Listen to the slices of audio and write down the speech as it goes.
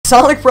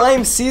Sonic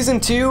Prime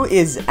Season 2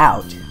 is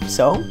out,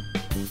 so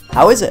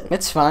how is it?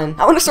 It's fine.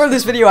 I want to start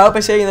this video out by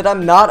saying that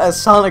I'm not a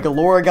Sonic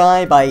lore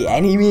guy by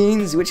any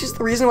means, which is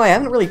the reason why I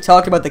haven't really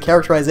talked about the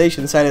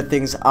characterization side of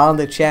things on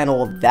the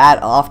channel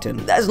that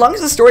often. As long as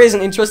the story has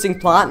an interesting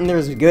plot and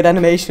there's good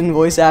animation,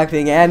 voice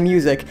acting, and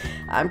music,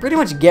 I'm pretty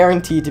much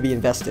guaranteed to be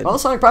invested. Well,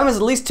 Sonic Prime has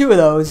at least 2 of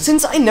those.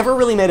 Since I never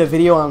really made a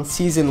video on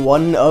Season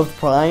 1 of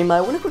Prime,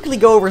 I want to quickly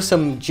go over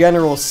some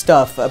general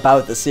stuff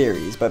about the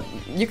series, but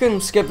you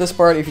can skip this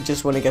part if you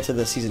just want to get to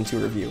the Season 2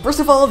 review. First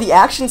of all, the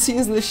action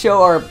scenes in this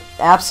show are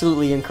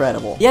absolutely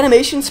incredible. The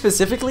animation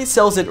specifically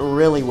sells it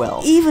really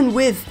well. Even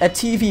with a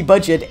TV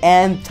budget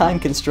and time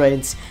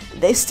constraints,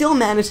 they still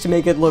managed to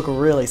make it look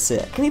really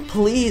sick. Can we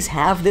please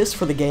have this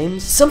for the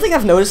games? Something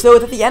I've noticed though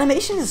is that the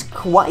animation is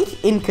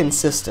quite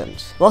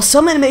inconsistent. While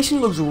some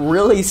animation looks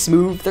really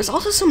smooth, there's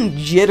also some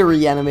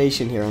jittery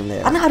animation here and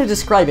there. I don't know how to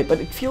describe it, but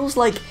it feels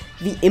like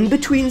the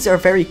in-betweens are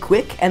very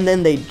quick and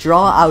then they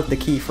draw out the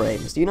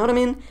keyframes. Do you know what I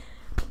mean?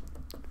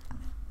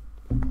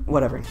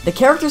 Whatever. The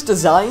characters'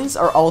 designs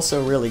are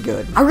also really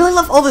good. I really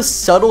love all the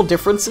subtle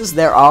differences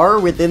there are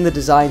within the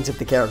designs of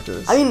the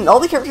characters. I mean, all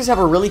the characters have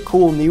a really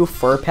cool new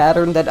fur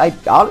pattern that I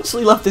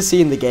honestly love to see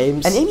in the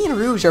games, and Amy and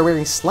Rouge are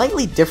wearing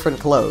slightly different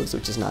clothes,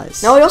 which is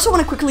nice. Now, I also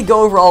want to quickly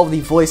go over all of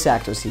the voice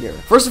actors here.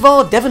 First of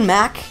all, Devin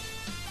Mack.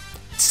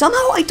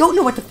 Somehow, I don't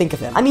know what to think of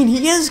him. I mean,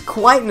 he is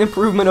quite an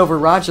improvement over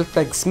Roger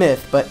Craig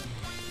Smith, but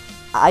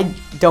I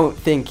don't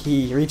think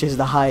he reaches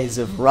the highs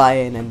of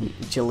Ryan and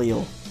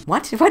Jaleel.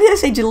 What? Why did I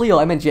say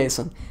Jaleel? I meant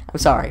Jason. I'm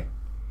sorry.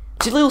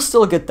 Jaleel's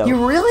still good, though. He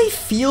really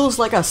feels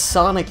like a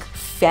Sonic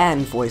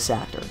fan voice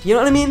actor. You know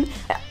what I mean?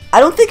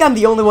 I don't think I'm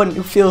the only one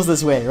who feels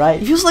this way,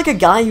 right? He feels like a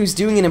guy who's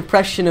doing an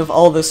impression of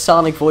all the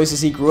Sonic voices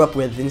he grew up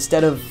with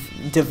instead of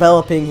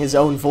developing his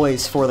own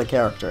voice for the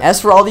character. As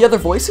for all the other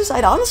voices,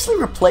 I'd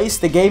honestly replace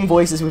the game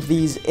voices with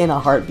these in a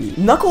heartbeat.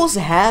 Knuckles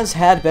has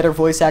had better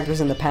voice actors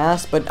in the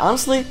past, but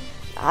honestly,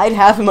 I'd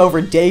have him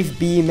over Dave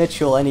B.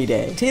 Mitchell any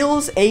day.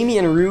 Tails, Amy,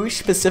 and Rouge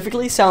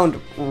specifically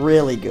sound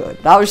really good.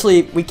 But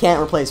obviously, we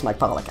can't replace Mike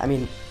Pollock. I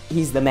mean,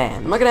 he's the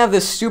man. I'm not gonna have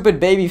this stupid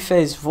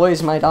babyface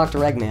voice my Dr.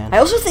 Eggman. I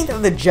also think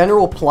that the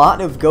general plot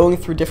of going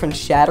through different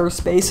shadow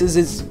spaces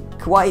is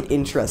quite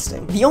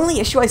interesting. The only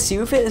issue I see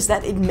with it is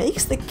that it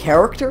makes the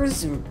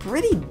characters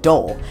pretty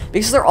dull,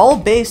 because they're all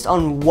based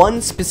on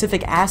one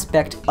specific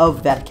aspect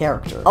of that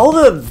character. All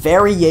the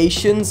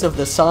variations of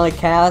the Sonic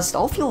cast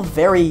all feel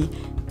very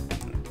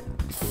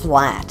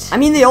flat. I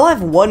mean, they all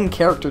have one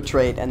character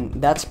trait, and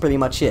that's pretty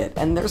much it.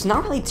 And there's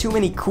not really too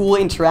many cool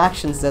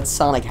interactions that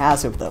Sonic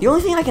has with them. The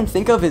only thing I can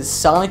think of is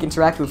Sonic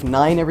interacting with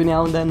 9 every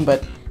now and then,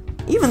 but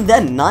even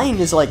then, 9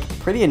 is like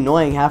pretty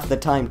annoying half the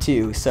time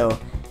too, so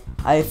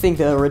I think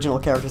the original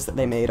characters that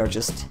they made are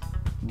just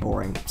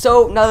boring.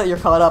 So, now that you're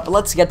caught up,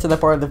 let's get to the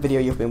part of the video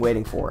you've been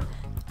waiting for.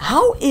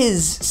 How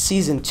is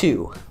Season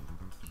 2?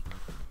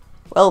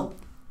 Well,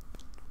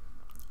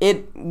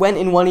 it went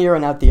in one ear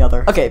and out the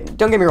other. Okay,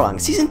 don't get me wrong,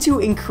 Season 2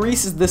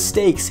 increases the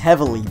stakes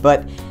heavily,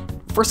 but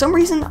for some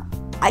reason,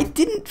 I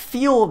didn't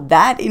feel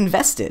that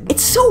invested.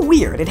 It's so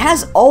weird. It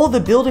has all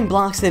the building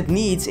blocks that it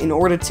needs in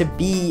order to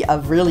be a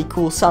really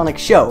cool Sonic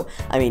show.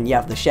 I mean, you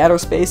have the shadow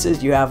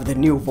spaces, you have the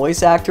new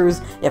voice actors,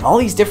 you have all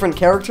these different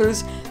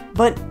characters,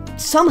 but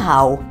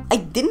somehow, I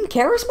didn't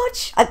care as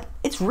much.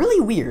 It's really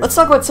weird. Let's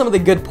talk about some of the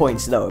good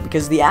points, though,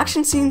 because the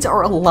action scenes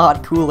are a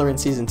lot cooler in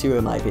Season 2,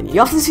 in my opinion.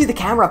 You often see the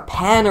camera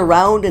pan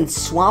around and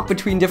swap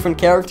between different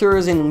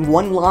characters in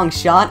one long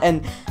shot,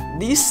 and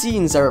these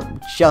scenes are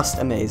just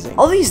amazing.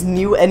 All these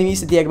new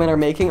enemies that the Eggmen are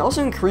making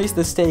also increase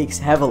the stakes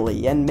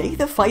heavily, and make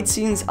the fight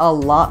scenes a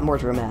lot more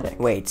dramatic.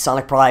 Wait,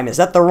 Sonic Prime, is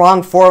that the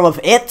wrong form of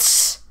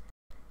ITS?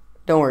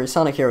 Don't worry,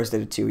 Sonic Heroes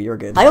did it too, you're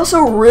good. I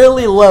also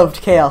really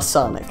loved Chaos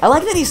Sonic. I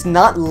like that he's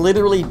not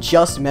literally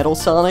just Metal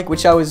Sonic,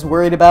 which I was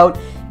worried about,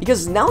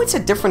 because now it's a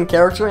different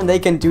character and they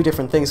can do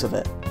different things with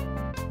it.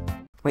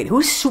 Wait,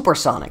 who's Super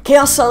Sonic?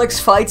 Chaos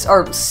Sonic's fights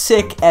are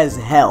sick as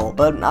hell,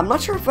 but I'm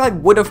not sure if I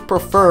would have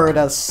preferred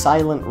a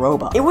silent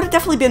robot. It would have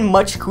definitely been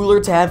much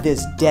cooler to have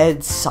this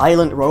dead,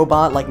 silent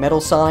robot like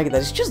Metal Sonic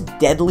that's just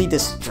deadly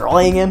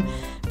destroying him,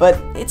 but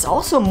it's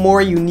also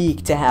more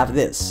unique to have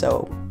this,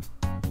 so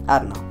I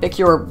don't know. Pick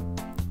your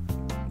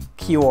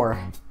cure.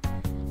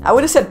 I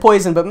would have said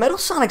Poison, but Metal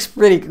Sonic's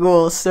pretty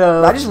cool,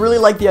 so I just really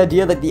like the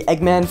idea that the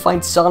Eggman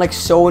finds Sonic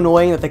so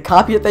annoying that the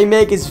copy that they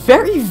make is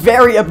very,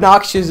 very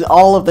obnoxious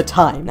all of the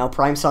time. Now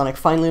Prime Sonic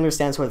finally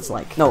understands what it's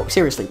like. No,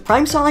 seriously,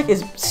 Prime Sonic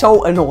is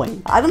so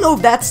annoying. I don't know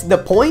if that's the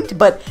point,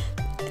 but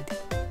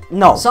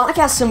no. Sonic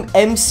has some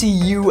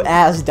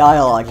MCU-ass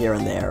dialogue here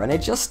and there, and it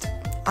just,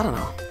 I don't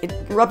know, it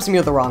rubs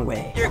me the wrong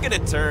way. You're gonna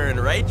turn,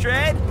 right,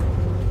 Dread?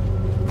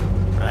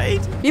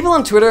 Right? People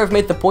on Twitter have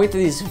made the point that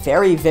he's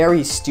very,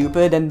 very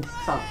stupid and...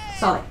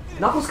 Sonic,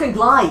 Knuckles can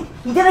glide!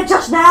 He did it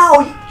just now!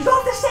 You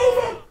don't have to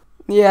save him!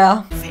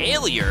 Yeah.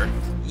 Failure?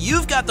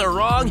 You've got the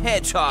wrong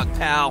hedgehog,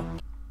 pal.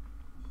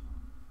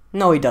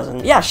 No, he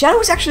doesn't. Yeah,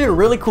 Shadow is actually a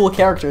really cool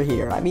character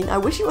here. I mean, I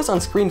wish he was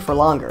on screen for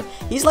longer.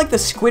 He's like the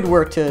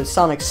Squidward to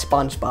Sonic's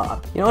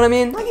SpongeBob. You know what I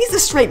mean? Like, he's the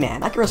straight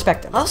man. I can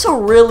respect him. I also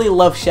really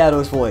love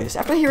Shadow's voice.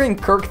 After hearing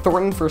Kirk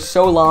Thornton for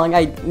so long,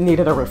 I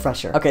needed a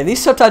refresher. Okay, these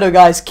subtitle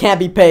guys can't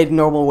be paid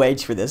normal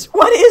wage for this.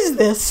 What is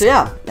this? So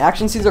yeah, the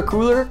action scenes are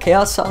cooler.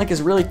 Chaos Sonic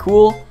is really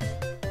cool.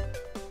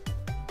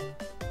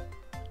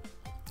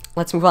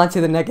 Let's move on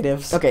to the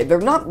negatives. Okay,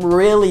 they're not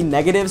really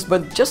negatives,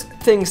 but just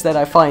things that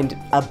I find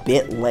a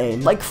bit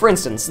lame. Like, for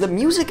instance, the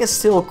music is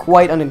still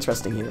quite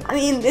uninteresting here. I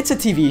mean, it's a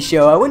TV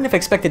show. I wouldn't have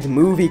expected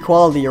movie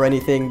quality or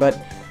anything,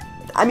 but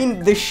I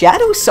mean, the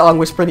Shadow song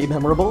was pretty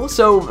memorable,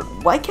 so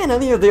why can't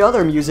any of the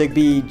other music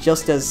be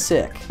just as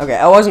sick? Okay,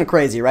 I wasn't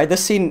crazy, right?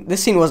 This scene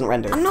wasn't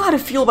rendered. I don't know how to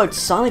feel about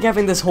Sonic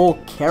having this whole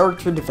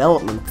character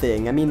development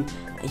thing. I mean,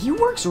 he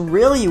works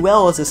really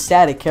well as a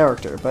static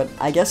character, but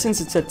I guess since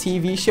it's a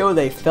TV show,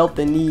 they felt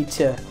the need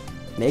to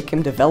make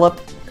him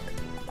develop.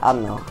 I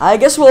don't know. I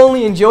guess we'll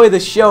only enjoy the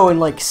show in,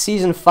 like,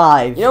 Season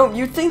 5. You know,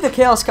 you'd think the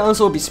Chaos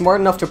Council would be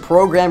smart enough to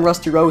program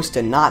Rusty Rose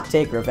to not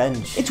take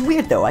revenge. It's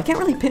weird, though. I can't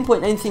really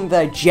pinpoint anything that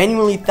I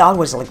genuinely thought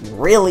was, like,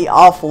 really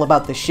awful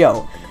about the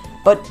show,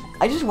 but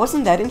I just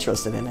wasn't that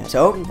interested in it.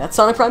 So, that's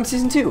Sonic Prime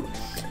Season 2.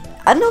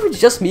 I don't know if it's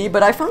just me,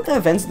 but I found the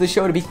events of the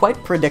show to be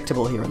quite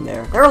predictable here and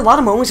there. There are a lot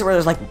of moments where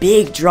there's like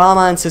big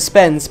drama and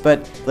suspense,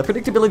 but the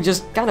predictability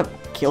just kind of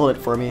killed it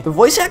for me. The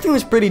voice acting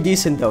was pretty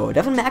decent though.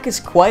 Devin Mack is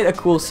quite a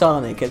cool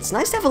Sonic. It's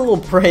nice to have a little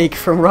break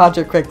from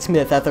Roger Craig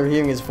Smith after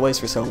hearing his voice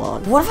for so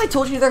long. What if I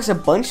told you there's a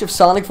bunch of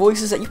Sonic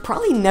voices that you've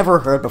probably never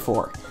heard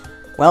before?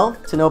 Well,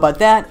 to know about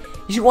that,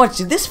 you should watch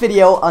this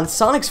video on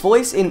Sonic's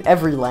voice in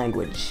every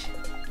language.